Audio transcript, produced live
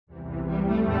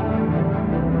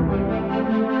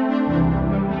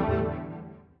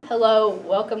Hello,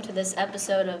 welcome to this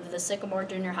episode of the Sycamore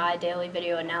Junior High Daily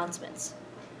Video Announcements.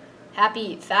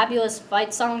 Happy Fabulous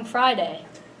Fight Song Friday.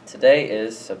 Today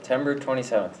is September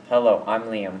 27th. Hello, I'm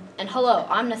Liam. And hello,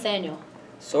 I'm Nathaniel.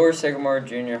 Soar Sycamore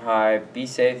Junior High, be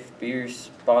safe, be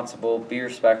responsible, be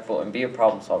respectful, and be a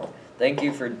problem solver. Thank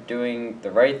you for doing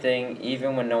the right thing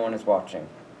even when no one is watching.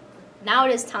 Now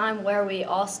it is time where we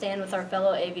all stand with our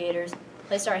fellow aviators,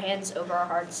 place our hands over our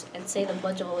hearts, and say the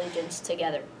Pledge of Allegiance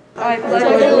together. I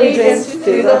pledge allegiance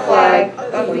to the flag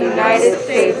of the United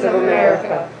States of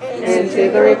America and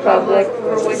to the republic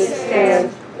for which it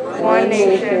stands, one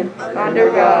nation,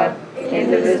 under God,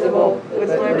 indivisible, with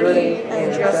liberty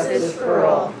and justice for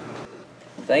all.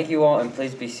 Thank you all, and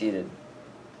please be seated.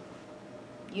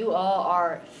 You all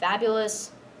are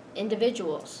fabulous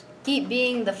individuals. Keep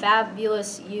being the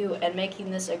fabulous you and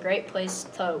making this a great place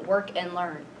to work and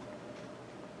learn.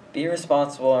 Be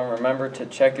responsible and remember to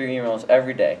check your emails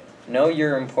every day. Know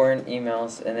your important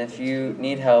emails, and if you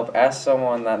need help, ask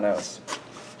someone that knows.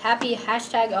 Happy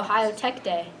 #Ohio Tech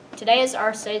Day. Today is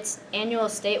our state's annual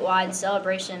statewide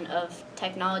celebration of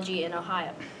technology in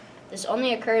Ohio. This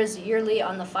only occurs yearly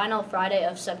on the final Friday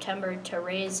of September to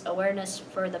raise awareness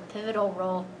for the pivotal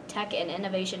role tech and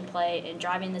innovation play in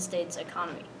driving the state's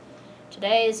economy.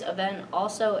 Today's event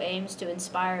also aims to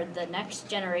inspire the next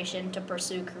generation to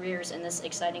pursue careers in this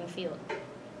exciting field.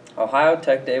 Ohio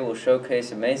Tech Day will showcase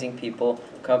amazing people,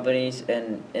 companies,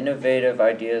 and innovative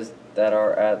ideas that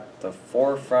are at the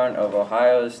forefront of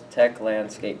Ohio's tech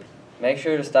landscape. Make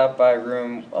sure to stop by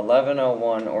room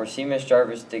 1101 or see Ms.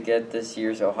 Jarvis to get this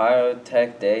year's Ohio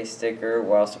Tech Day sticker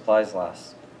while supplies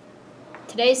last.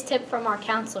 Today's tip from our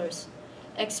counselors: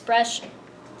 Express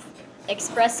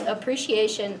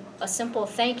appreciation. A simple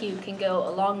thank you can go a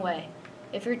long way.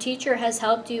 If your teacher has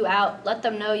helped you out, let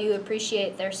them know you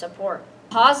appreciate their support.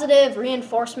 Positive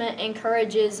reinforcement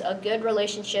encourages a good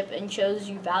relationship and shows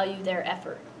you value their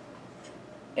effort.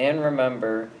 And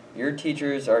remember, your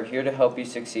teachers are here to help you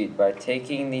succeed. By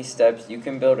taking these steps, you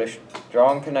can build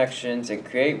strong connections and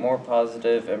create more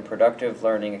positive and productive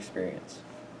learning experience.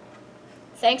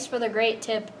 Thanks for the great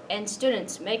tip, and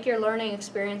students, make your learning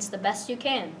experience the best you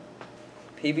can.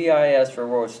 PBIS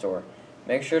Reward Store.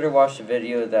 Make sure to watch the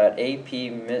video that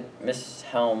AP Miss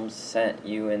Helms sent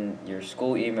you in your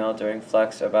school email during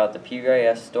Flex about the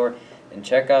PBIS store, and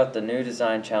check out the new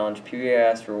design challenge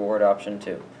PBIS Reward Option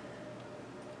 2.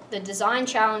 The design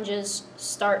challenges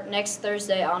start next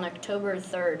Thursday on October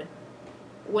 3rd.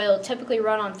 Will typically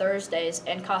run on Thursdays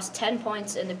and cost 10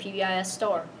 points in the PBIS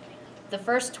store. The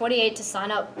first 28 to sign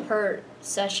up per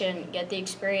session get the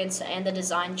experience, and the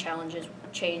design challenges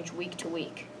change week to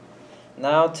week.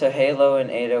 Now to Halo and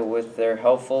Ada with their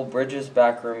helpful Bridges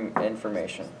Backroom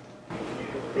information.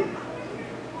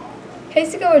 Hey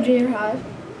Sycamore Junior High.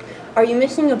 Are you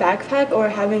missing a backpack or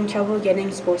having trouble getting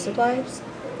school supplies?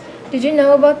 Did you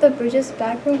know about the Bridges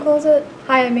Backroom Closet?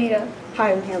 Hi, I'm Ada.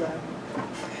 Hi, I'm Halo.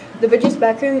 The Bridges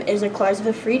Backroom is a closet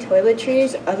of free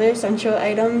toiletries, other essential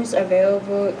items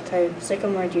available to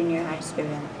Sycamore Junior High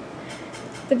students.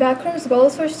 The Backroom's goal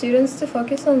is for students to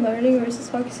focus on learning versus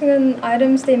focusing on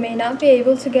items they may not be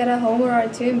able to get at home or are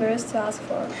too embarrassed to ask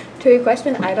for. To request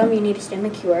an item, you need to scan the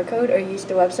QR code or use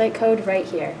the website code right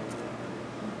here.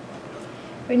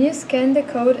 When you scan the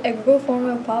code, a Google form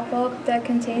will pop up that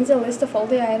contains a list of all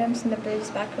the items in the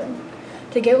Bridges Backroom.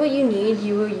 To get what you need,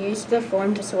 you will use the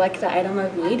form to select the item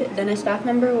of need, then a staff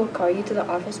member will call you to the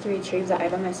office to retrieve the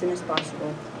item as soon as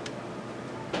possible.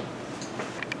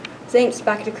 Thanks,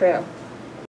 back to crew.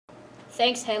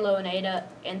 Thanks, Halo and Ada,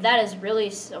 and that is really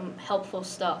some helpful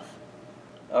stuff.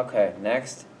 Okay,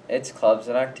 next, it's clubs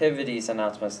and activities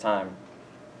announcements time.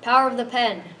 Power of the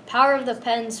Pen. Power of the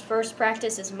Pen's first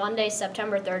practice is Monday,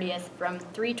 September 30th from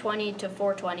 3:20 to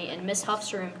 4:20 in Miss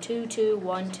Huff's room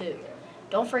 2212.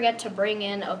 Don't forget to bring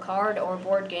in a card or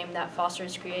board game that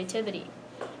fosters creativity.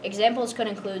 Examples could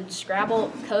include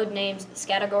Scrabble, code names,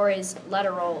 categories,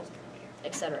 letter rolls,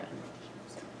 etc.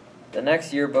 The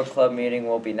next yearbook club meeting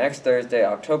will be next Thursday,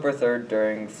 October 3rd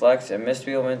during Flex in Miss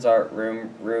Spielman's art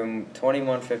room, room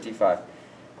 2155.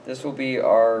 This will be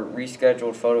our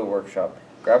rescheduled photo workshop.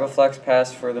 Grab a Flex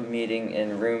pass for the meeting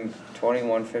in room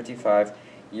 2155.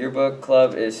 Yearbook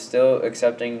Club is still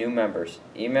accepting new members.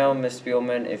 Email Ms.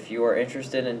 Spielman if you are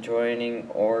interested in joining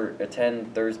or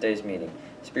attend Thursday's meeting.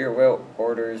 Spirit Wheel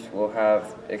orders will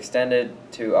have extended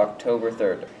to October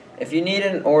 3rd. If you need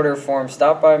an order form,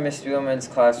 stop by Ms. Spielman's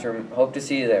classroom. Hope to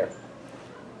see you there.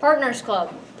 Partners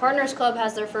Club. Partners Club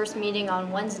has their first meeting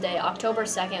on Wednesday, October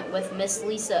 2nd with Miss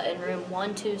Lisa in room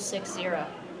 1260.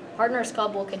 Partners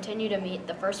Club will continue to meet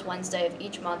the first Wednesday of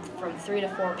each month from 3 to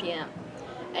 4 p.m.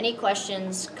 Any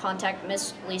questions, contact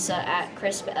Miss Lisa at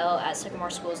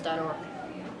crispl@sycamoreschools.org.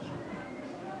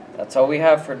 That's all we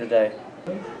have for today.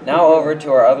 Now over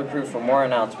to our other crew for more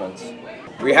announcements.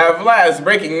 We have last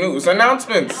breaking news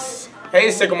announcements. Hey,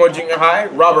 Sycamore Junior High,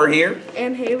 Robert here.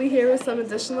 And Haley here with some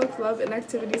additional club and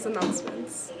activities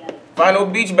announcements. Final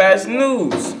Beach Bash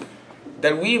news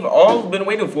that we've all been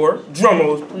waiting for. Drum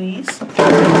rolls, please.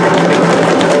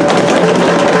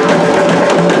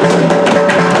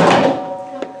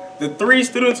 The 3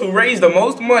 students who raised the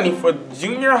most money for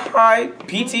junior high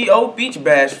PTO Beach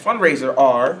Bash fundraiser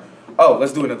are... Oh,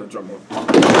 let's do another drum roll.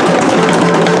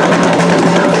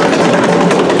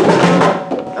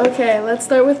 Okay, let's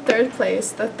start with 3rd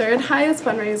place. The 3rd highest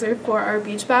fundraiser for our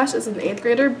beach bash is an 8th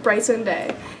grader, Bryson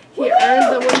Day. He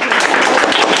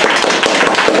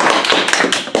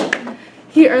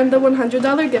earned the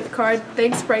 $100 gift card.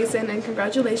 Thanks, Bryson, and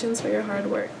congratulations for your hard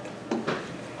work.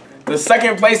 The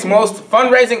 2nd place most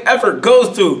fundraising effort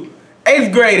goes to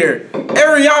 8th grader,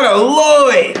 Ariana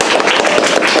Lloyd,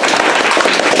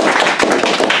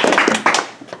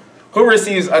 who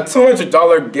receives a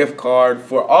 $200 gift card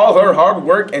for all her hard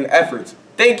work and efforts.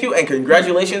 Thank you and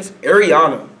congratulations,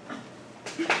 Ariana.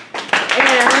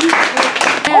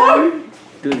 And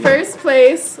 1st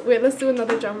place, wait, let's do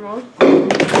another drum roll.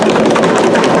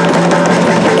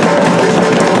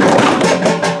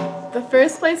 The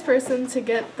 1st place person to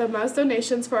get the most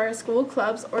donations for our school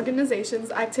clubs,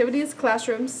 organizations, activities,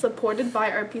 classrooms supported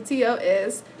by our PTO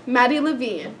is Maddie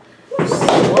Levine.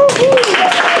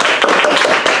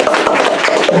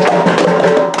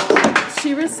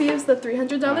 She receives the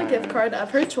 $300 gift card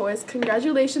of her choice.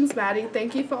 Congratulations, Maddie.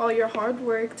 Thank you for all your hard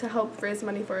work to help raise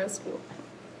money for our school.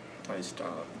 Nice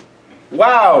job.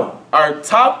 Wow, our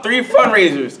top 3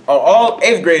 fundraisers are all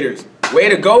 8th graders. Way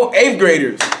to go, 8th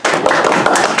graders.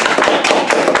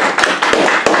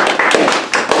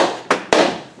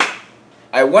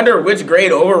 I wonder which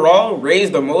grade overall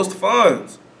raised the most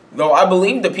funds. Though I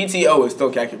believe the PTO is still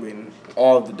calculating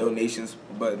all of the donations,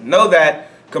 but know that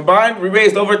combined we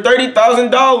raised over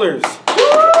 $30,000.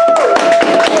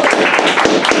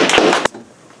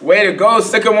 Way to go,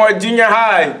 Sycamore Junior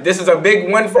High. This is a big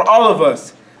win for all of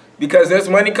us because this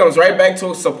money comes right back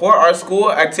to support our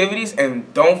school activities,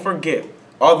 and don't forget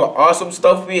all the awesome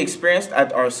stuff we experienced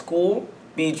at our school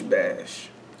beach bash.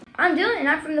 I'm Dylan and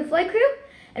I'm from the Flight Crew,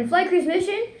 and Flight Crew's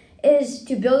mission is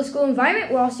to build a school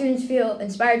environment where all students feel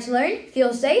inspired to learn,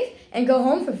 feel safe, and go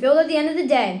home fulfilled at the end of the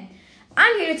day.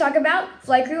 I'm here to talk about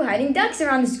Flight Crew hiding ducks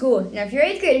around the school. Now, if you're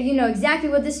 8th grader, you know exactly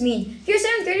what this means. If you're a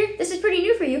 7th grader, this is pretty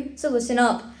new for you, so listen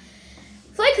up.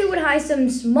 Flight Crew would hide some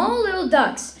small little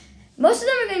ducks. Most of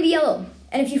them are going to be yellow,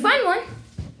 and if you find one,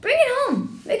 bring it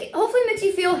home. Hopefully makes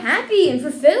you feel happy and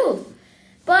fulfilled.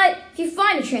 But if you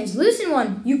find a translucent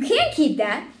one, you can't keep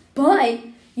that, but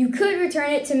you could return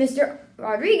it to Mr.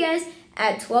 Rodriguez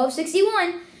at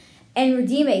 1261 and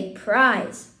redeem a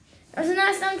prize. Doesn't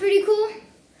that sound pretty cool?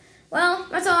 Well,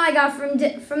 that's all I got from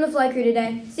the Flight Crew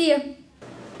today. See ya.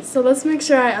 So let's make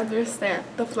sure I understand.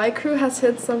 The Flight Crew has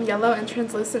hid some yellow and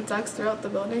translucent ducks throughout the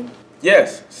building?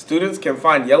 Yes, students can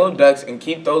find yellow ducks and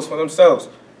keep those for themselves.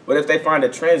 But if they find a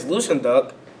translucent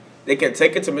duck, they can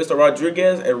take it to Mr.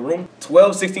 Rodriguez at room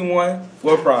 1261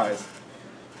 for a prize.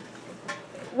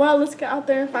 Well, let's get out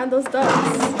there and find those ducks.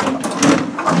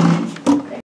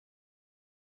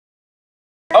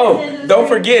 Oh, don't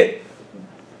forget.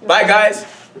 Bye, guys.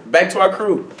 Back to our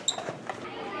crew.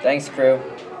 Thanks, crew.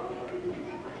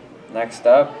 Next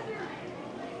up.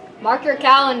 Mark your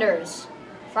calendars.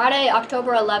 Friday,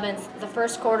 October 11th, the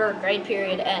 1st quarter grade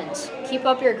period ends. Keep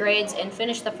up your grades and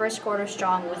finish the 1st quarter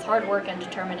strong with hard work and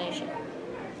determination.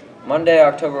 Monday,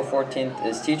 October 14th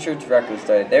is Teacher Director's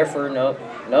Day. Therefore,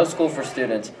 no school for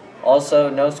students. Also,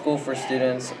 no school for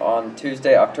students on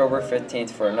Tuesday, October 15th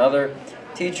for another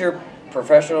Teacher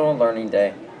Professional Learning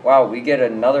Day. Wow, we get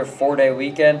another 4-day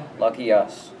weekend. Lucky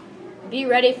us. Be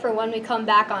ready for when we come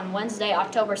back on Wednesday,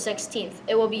 October 16th.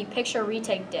 It will be Picture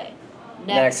Retake Day.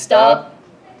 Next up.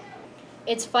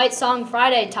 It's Fight Song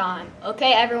Friday time.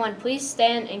 Okay, everyone, please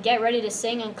stand and get ready to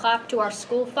sing and clap to our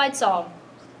school fight song.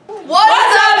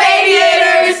 What's up,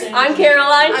 aviators? I'm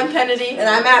Caroline. I'm Kennedy. And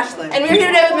I'm Ashley. And we're here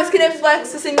today with Miss Knips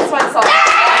Flex to sing this fight song.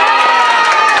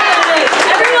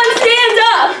 Everyone stand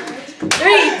up. 3,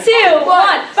 2,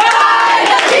 1. Fight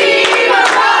the team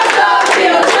across the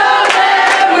field. Show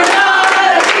them we're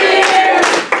not afraid.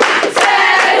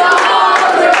 Set the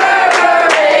halls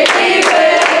reverberate. Keep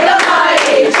it the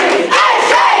mighty street.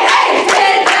 SJHS,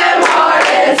 hit them hard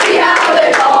and see how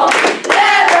they fall.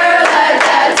 Never let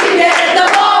that team get the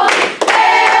ball.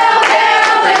 Hail,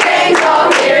 hail, the gang's all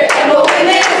here, and we'll win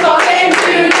this ball game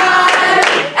tonight.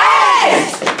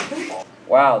 Ace!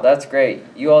 Wow, Wow, that's great.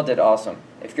 You all did awesome.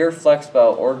 If your Flex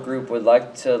Bell or group would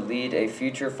like to lead a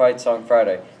future Fight Song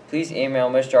Friday, please email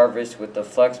Ms. Jarvis with the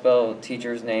Flex Bell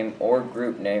teacher's name or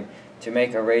group name to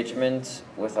make arrangements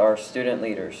with our student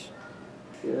leaders.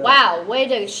 Wow, way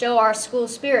to show our school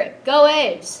spirit. Go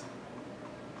A's!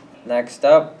 Next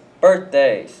up,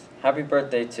 birthdays. Happy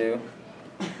birthday to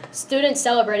Students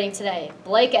celebrating today: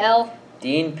 Blake L.,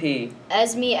 Dean P.,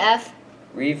 Esme F.,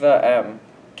 Riva M.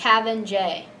 Kevin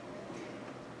J.,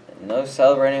 And those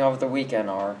celebrating over the weekend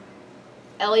are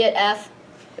Elliot F.,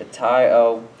 Itai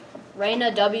O.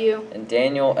 Raina W., and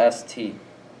Daniel S.T.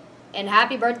 and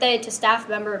happy birthday to staff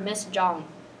member Miss Jong.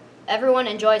 Everyone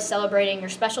enjoy celebrating your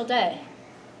special day.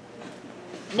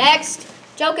 Next,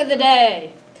 joke of the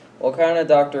day. What kind of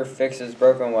doctor fixes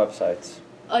broken websites?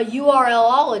 A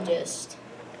URLologist.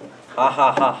 Ha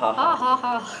ha ha ha Ha ha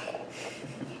ha.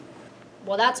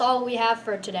 Well, that's all we have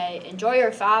for today. Enjoy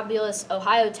your fabulous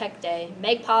Ohio Tech Day.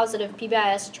 Make positive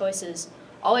PBIS choices.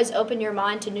 Always open your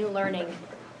mind to new learning,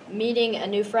 meeting a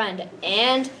new friend,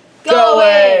 and Go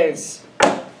Waves!